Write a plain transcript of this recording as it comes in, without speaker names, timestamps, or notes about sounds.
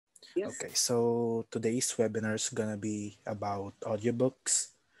Yes. Okay, so today's webinar is gonna be about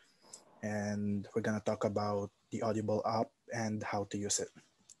audiobooks, and we're gonna talk about the Audible app and how to use it.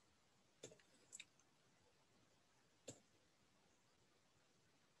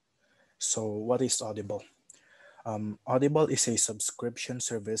 So, what is Audible? Audible is a subscription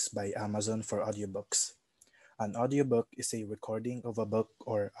service by Amazon for audiobooks. An audiobook is a recording of a book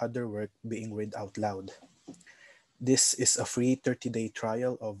or other work being read out loud. This is a free 30-day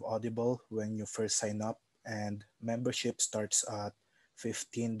trial of Audible when you first sign up, and membership starts at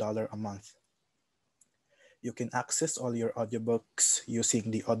 $15 a month. You can access all your audiobooks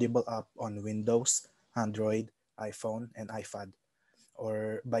using the Audible app on Windows, Android, iPhone, and iPad,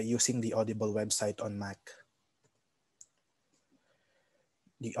 or by using the Audible website on Mac.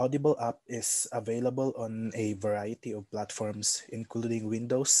 The Audible app is available on a variety of platforms, including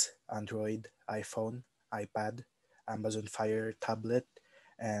Windows, Android, iPhone, iPad, Amazon Fire tablet,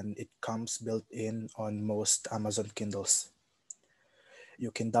 and it comes built in on most Amazon Kindles. You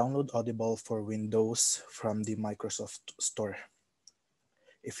can download Audible for Windows from the Microsoft Store.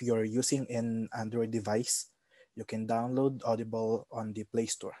 If you're using an Android device, you can download Audible on the Play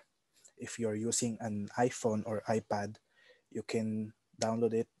Store. If you're using an iPhone or iPad, you can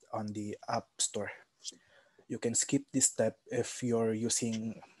download it on the App Store. You can skip this step if you're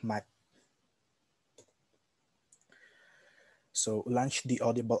using Mac. So launch the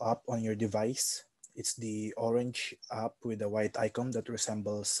Audible app on your device. It's the orange app with a white icon that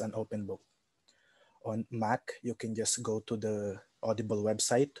resembles an open book. On Mac, you can just go to the Audible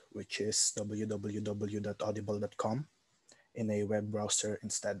website, which is www.audible.com, in a web browser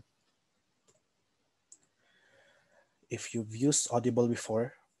instead. If you've used Audible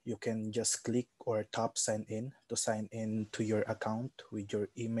before, you can just click or tap sign in to sign in to your account with your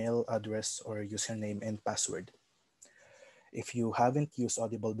email address or username and password. If you haven't used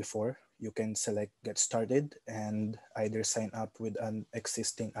Audible before, you can select Get Started and either sign up with an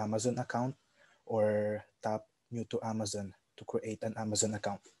existing Amazon account or tap New to Amazon to create an Amazon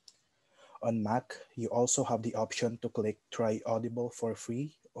account. On Mac, you also have the option to click Try Audible for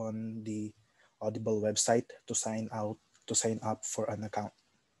free on the Audible website to sign up for an account.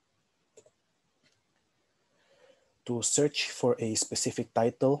 To search for a specific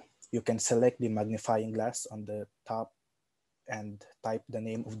title, you can select the magnifying glass on the top and type the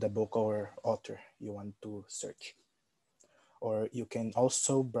name of the book or author you want to search. Or you can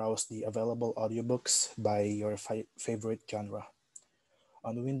also browse the available audiobooks by your favorite genre.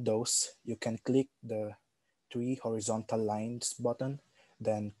 On Windows, you can click the three horizontal lines button,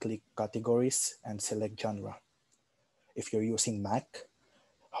 then click Categories and select Genre. If you're using Mac,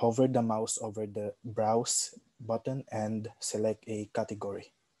 hover the mouse over the Browse button and select a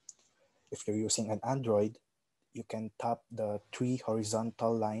category. If you're using an Android, you can tap the three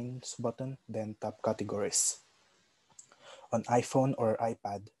horizontal lines button, then tap Categories. On iPhone or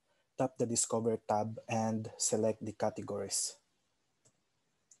iPad, tap the Discover tab and select the categories.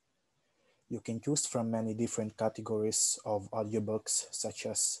 You can choose from many different categories of audiobooks such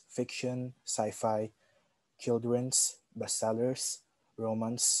as fiction, sci-fi, children's, bestsellers,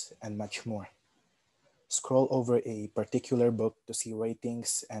 romance, and much more. Scroll over a particular book to see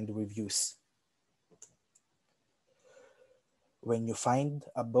ratings and reviews. When you find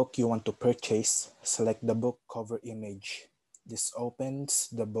a book you want to purchase, select the book cover image. This opens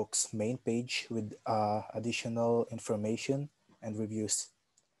the book's main page with additional information and reviews.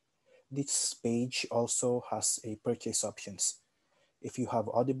 This page also has a purchase options. If you have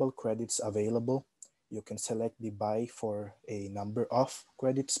Audible credits available, you can select the buy for a number of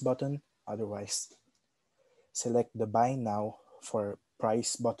credits button. Otherwise, select the buy now for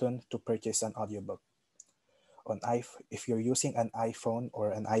price button to purchase an audiobook. If you're using an iPhone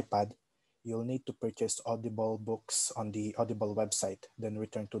or an iPad, you'll need to purchase Audible books on the Audible website, then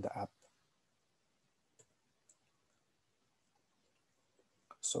return to the app.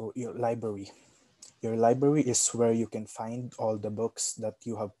 So your library. Your library is where you can find all the books that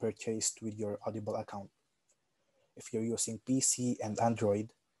you have purchased with your Audible account. If you're using PC and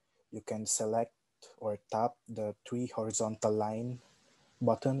Android, you can select or tap the three horizontal line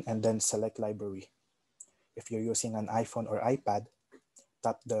button and then select library. If you're using an iPhone or iPad,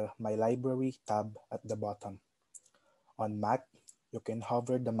 tap the My Library tab at the bottom. On Mac, you can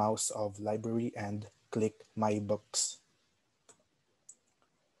hover the mouse of library and click My Books.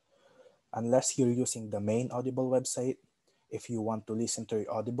 Unless you're using the main Audible website, if you want to listen to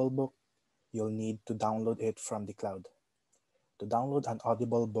your Audible book, you'll need to download it from the cloud. To download an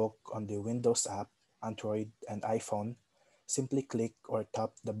Audible book on the Windows app, Android, and iPhone, simply click or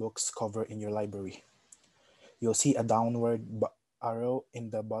tap the book's cover in your library. You'll see a arrow in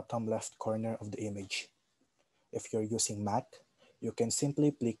the bottom left corner of the image. If you're using Mac, you can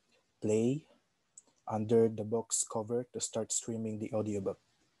simply click play under the book's cover to start streaming the audiobook.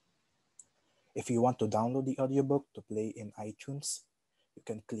 If you want to download the audiobook to play in iTunes, you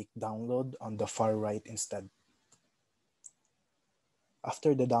can click download on the far right instead.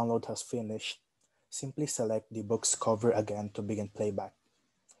 After the download has finished, simply select the book's cover again to begin playback.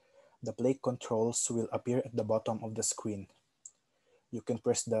 The play controls will appear at the bottom of the screen. You can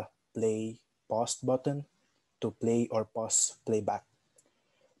press the play pause button to play or pause playback.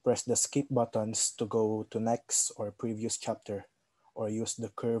 Press the skip buttons to go to next or previous chapter, or use the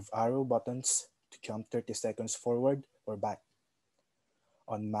curved arrow buttons to jump 30 seconds forward or back.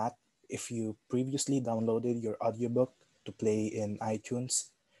 On Mac, if you previously downloaded your audiobook to play in iTunes,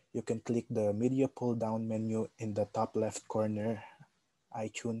 you can click the media pull-down menu in the top left corner,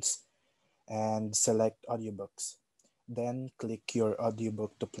 iTunes, and select audiobooks. Then click your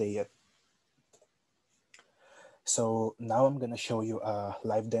audiobook to play it. So now I'm going to show you a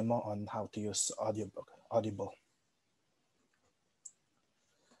live demo on how to use Audible.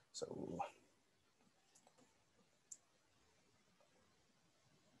 So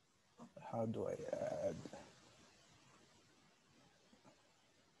how do I add?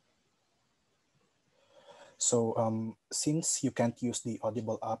 So since you can't use the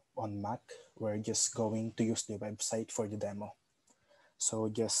Audible app on Mac, we're just going to use the website for the demo. So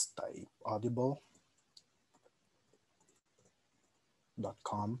just type audible.com,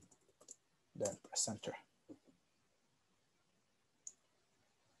 then press enter.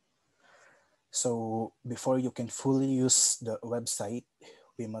 So before you can fully use the website,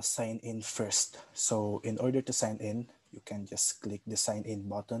 we must sign in first. So in order to sign in, you can just click the sign in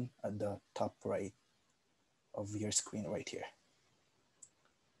button at the top right of your screen right here.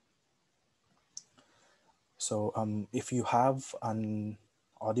 So if you have an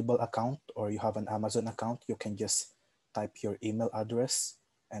Audible account or you have an Amazon account, you can just type your email address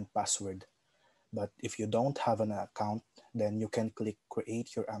and password. But if you don't have an account, then you can click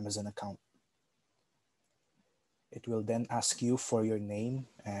create your Amazon account. It will then ask you for your name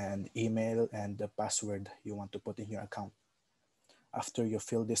and email and the password you want to put in your account. After you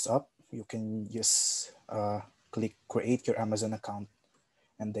fill this up, you can just click create your Amazon account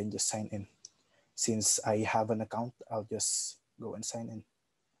and then just sign in. Since I have an account, I'll just go and sign in.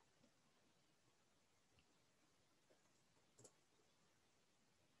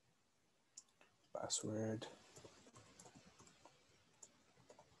 Password.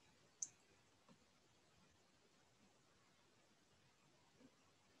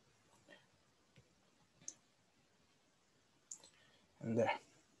 And there.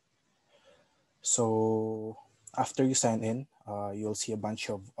 So after you sign in, you'll see a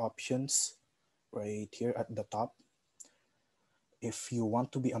bunch of options right here at the top. If you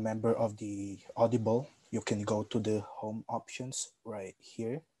want to be a member of the Audible, you can go to the home options right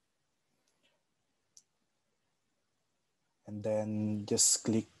here. And then just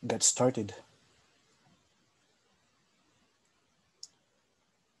click get started.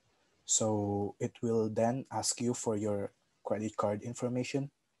 So it will then ask you for your credit card information.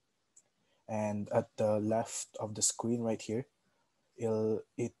 And at the left of the screen right here,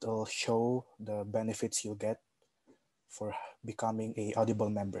 it'll show the benefits you'll get for becoming a Audible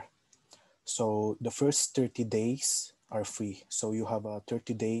member. So the first 30 days are free. So you have a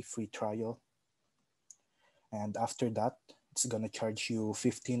 30-day free trial. And after that, it's gonna charge you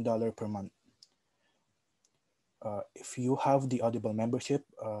 $15 per month. If you have the Audible membership,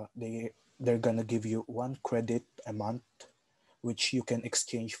 they're gonna give you 1 credit a month, which you can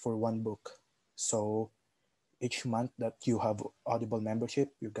exchange for 1 book. So each month that you have Audible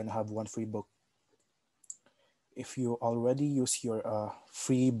membership, you're gonna have 1 free book. If you already use your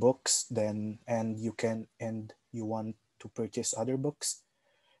free books, then and you want to purchase other books,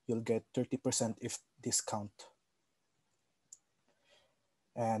 you'll get 30% if discount.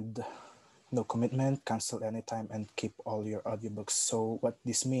 And no commitment, cancel anytime, and keep all your audiobooks. So what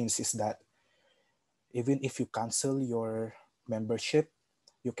this means is that even if you cancel your membership,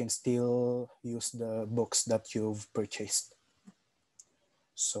 you can still use the books that you've purchased.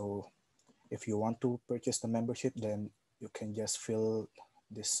 So if you want to purchase the membership, then you can just fill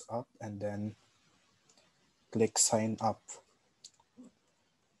this up and then click sign up.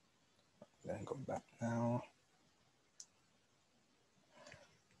 Then go back now.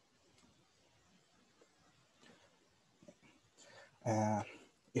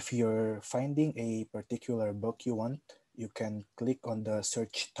 If you're finding a particular book you want, you can click on the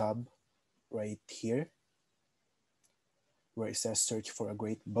search tab right here where it says search for a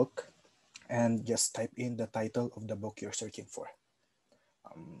great book and just type in the title of the book you're searching for.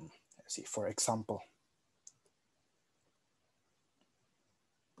 let's see, for example.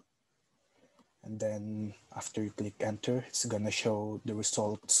 And then after you click enter, it's gonna show the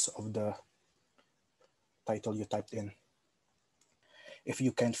results of the title you typed in. If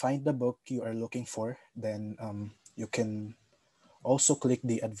you can find the book you are looking for, then you can also click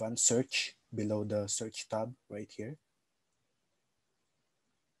the advanced search below the search tab right here.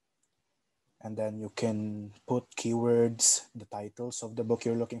 And then you can put keywords, the titles of the book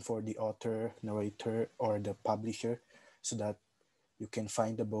you're looking for, the author, narrator, or the publisher, so that you can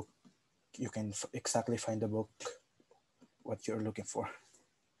find the book, you can exactly find the book what you're looking for.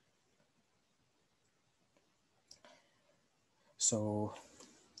 So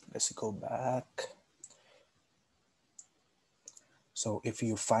let's go back. So if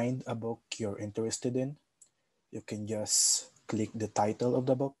you find a book you're interested in, you can just click the title of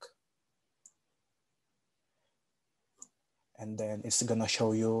the book. And then it's gonna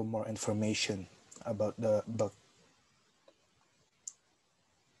show you more information about the book.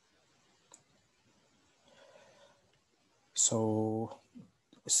 So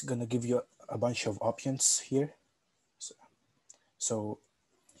it's gonna give you a bunch of options here. So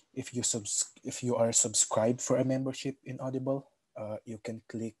if you are subscribed for a membership in Audible, you can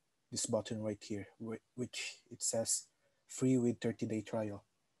click this button right here, which it says free with 30-day trial.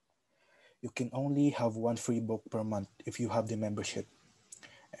 You can only have one free book per month if you have the membership.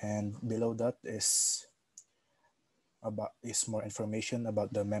 And below that is more information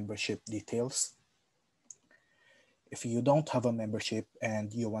about the membership details. If you don't have a membership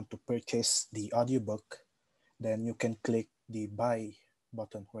and you want to purchase the audiobook, then you can click the buy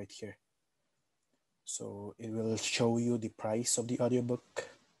button right here. So it will show you the price of the audiobook.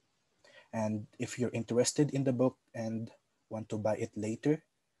 And if you're interested in the book and want to buy it later,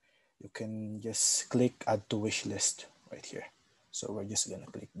 you can just click add to wish list right here. So we're just gonna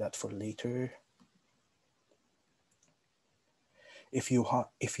click that for later. If you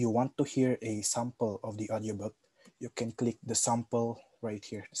want to hear a sample of the audiobook, you can click the sample right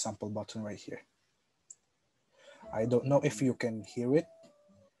here, the sample button right here. I don't know if you can hear it.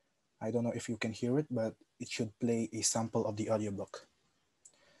 But it should play a sample of the audiobook.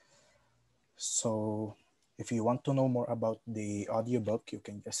 So if you want to know more about the audiobook, you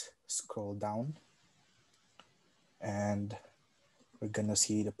can just scroll down and we're gonna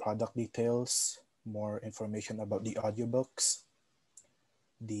see the product details, more information about the audiobooks,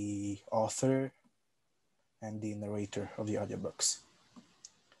 the author, and the narrator of the audiobooks.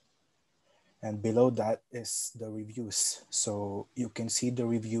 And below that is the reviews. So you can see the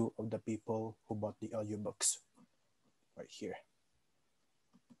review of the people who bought the audiobooks right here.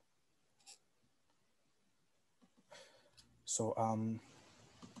 So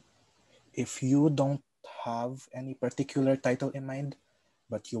if you don't have any particular title in mind,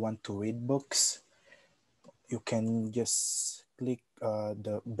 but you want to read books, you can just click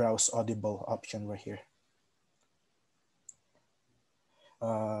the Browse Audible option right here.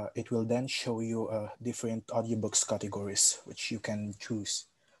 It will then show you different audiobooks categories, which you can choose.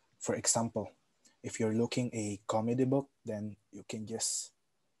 For example, if you're looking a comedy book, then you can just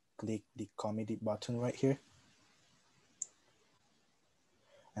click the comedy button right here.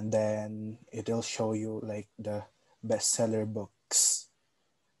 And then it'll show you like the bestseller books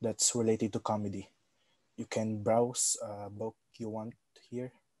that's related to comedy. You can browse a book you want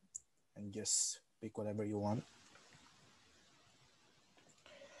here and just pick whatever you want.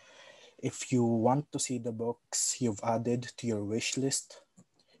 If you want to see the books you've added to your wish list,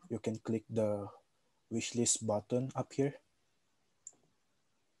 you can click the wish list button up here.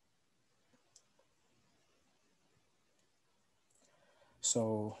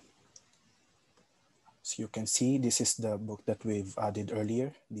 So you can see this is the book that we've added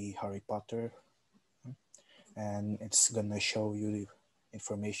earlier, the Harry Potter. And it's gonna show you the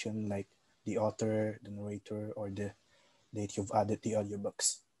information like the author, the narrator, or the date you've added the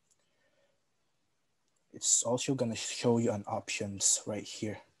audiobooks. It's also gonna show you an options right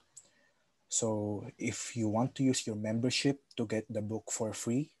here. So if you want to use your membership to get the book for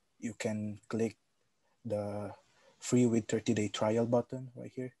free, you can click the free with 30-day trial button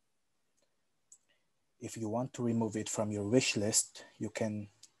right here. If you want to remove it from your wish list, you can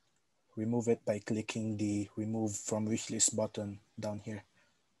remove it by clicking the remove from wishlist button down here.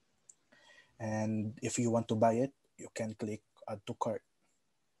 And if you want to buy it, you can click add to cart.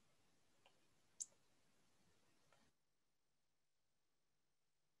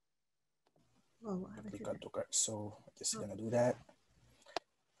 Click add to cart. So I'm just gonna do that.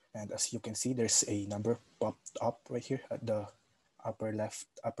 And as you can see, there's a number popped up right here at the upper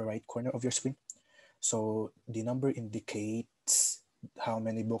right corner of your screen. So the number indicates how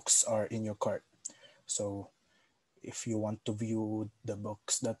many books are in your cart. So if you want to view the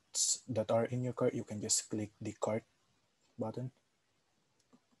books that are in your cart, you can just click the cart button.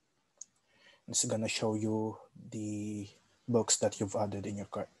 It's gonna show you the books that you've added in your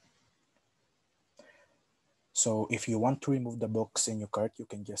cart. So if you want to remove the books in your cart, you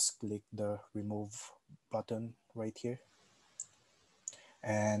can just click the remove button right here.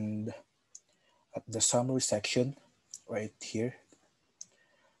 And at the summary section right here,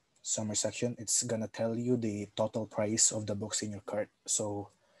 summary section, it's gonna tell you the total price of the books in your cart. So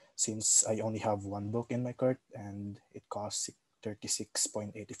since I only have one book in my cart and it costs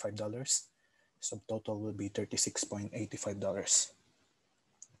 $36.85, subtotal will be $36.85.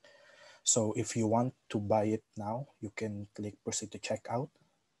 So if you want to buy it now, you can click proceed to checkout.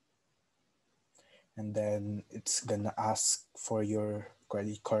 And then it's gonna ask for your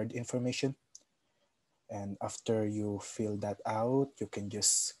credit card information. And after you fill that out, you can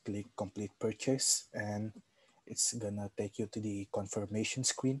just click complete purchase and it's gonna take you to the confirmation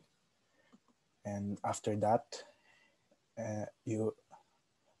screen. And after that,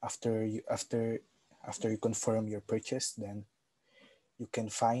 after you confirm your purchase, then you can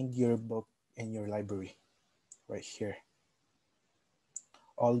find your book in your library right here.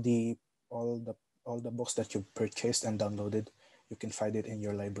 All the books that you purchased and downloaded, you can find it in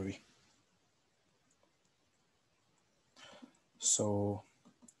your library. So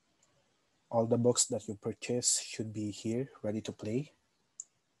all the books that you purchase should be here ready to play.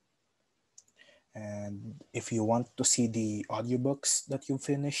 And if you want to see the audiobooks that you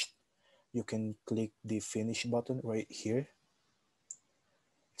finished, you can click the finish button right here.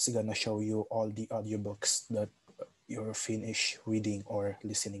 It's gonna show you all the audiobooks that you're finished reading or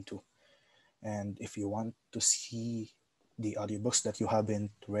listening to. And if you want to see the audiobooks that you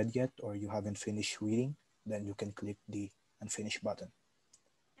haven't read yet or you haven't finished reading, then you can click the unfinished button.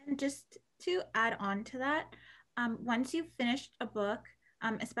 And just to add on to that, once you've finished a book,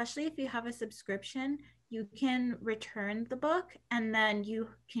 especially if you have a subscription, you can return the book and then you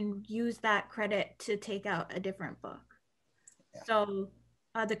can use that credit to take out a different book. Yeah. So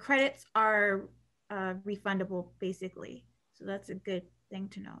the credits are refundable basically. So that's a good thing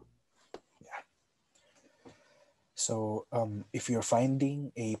to know. Yeah. So if you're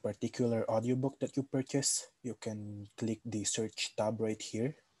finding a particular audiobook that you purchase, you can click the search tab right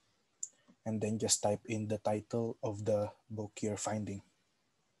here and then just type in the title of the book you're finding.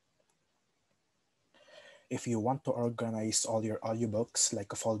 If you want to organize all your audiobooks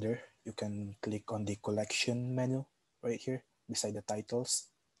like a folder, you can click on the collection menu right here beside the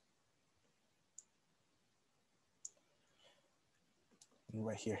titles. And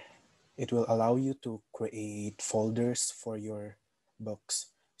right here. It will allow you to create folders for your books.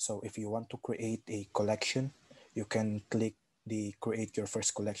 So if you want to create a collection, you can click the create your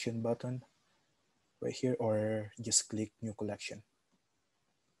first collection button right here or just click new collection.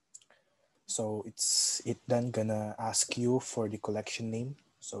 So it then gonna ask you for the collection name.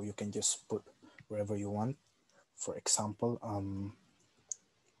 So you can just put wherever you want. For example,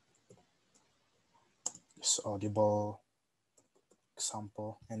 Use Audible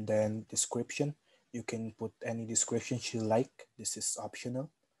example, and then description. You can put any descriptions you like. This is optional.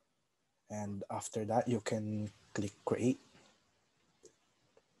 And after that, you can click create.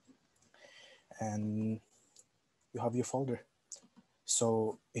 And you have your folder.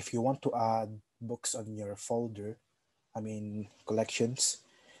 So if you want to add books on your folder, collections,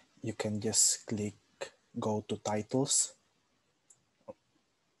 you can just click go to titles.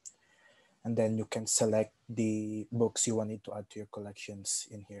 And then you can select the books you wanted to add to your collections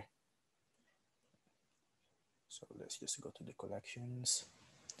in here. So let's just go to the collections.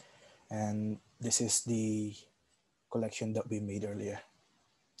 And this is the collection that we made earlier.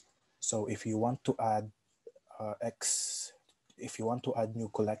 So if you want to add if you want to add new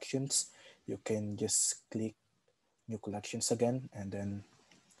collections, you can just click new collections again and then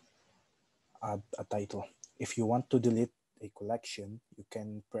add a title. If you want to delete a collection, you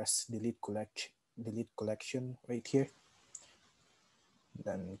can press delete collection right here.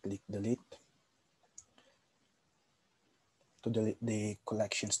 Then click delete to delete the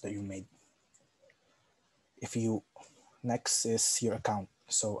collections that you made. Next is your account.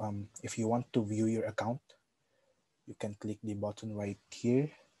 So if you want to view your account, you can click the button right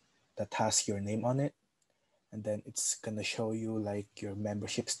here that has your name on it. And then it's gonna show you like your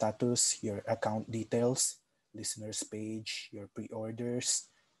membership status, your account details, listeners page, your pre-orders,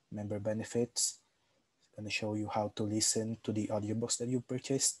 member benefits. It's gonna show you how to listen to the audiobooks that you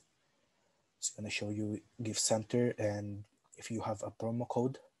purchased. It's gonna show you gift center, and if you have a promo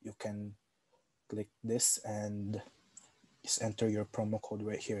code, you can click this and just enter your promo code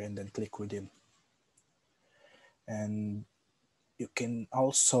right here and then click redeem. And you can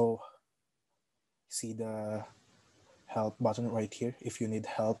also see the help button right here if you need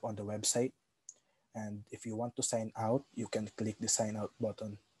help on the website. And if you want to sign out, you can click the sign out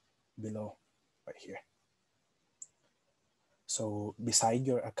button below right here. So beside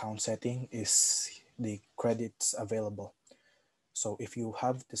your account setting is the credits available. So if you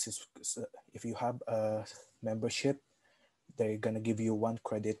have a membership, they're gonna give you 1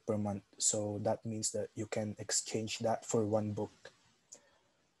 credit per month. So that means that you can exchange that for 1 book.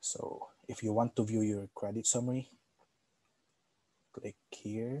 So if you want to view your credit summary, click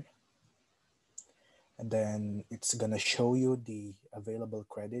here. And then it's gonna show you the available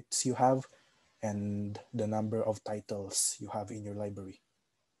credits you have and the number of titles you have in your library.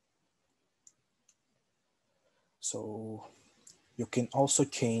 So you can also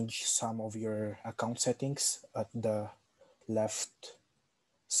change some of your account settings at the left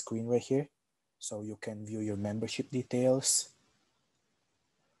screen right here. So you can view your membership details,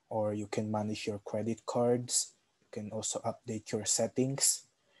 or you can manage your credit cards. You can also update your settings.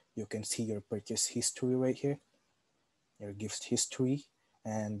 You can see your purchase history right here, your gift history.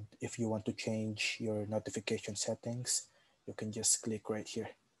 And if you want to change your notification settings, you can just click right here.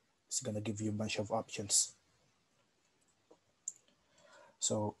 It's gonna give you a bunch of options.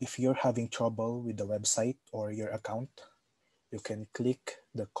 So if you're having trouble with the website or your account, you can click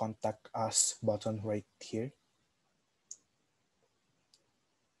the Contact Us button right here.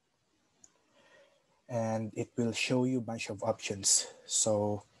 And it will show you a bunch of options.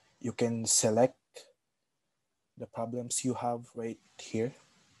 So you can select the problems you have right here.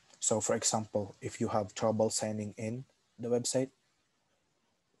 So for example, if you have trouble signing in the website,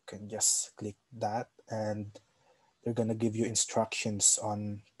 you can just click that and they're gonna give you instructions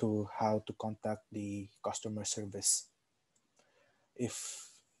on to how to contact the customer service. If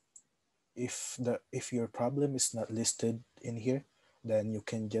your problem is not listed in here, then you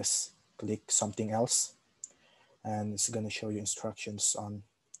can just click something else and it's gonna show you instructions on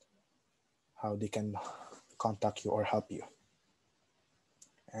how they can contact you or help you.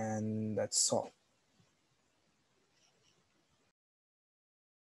 And that's all.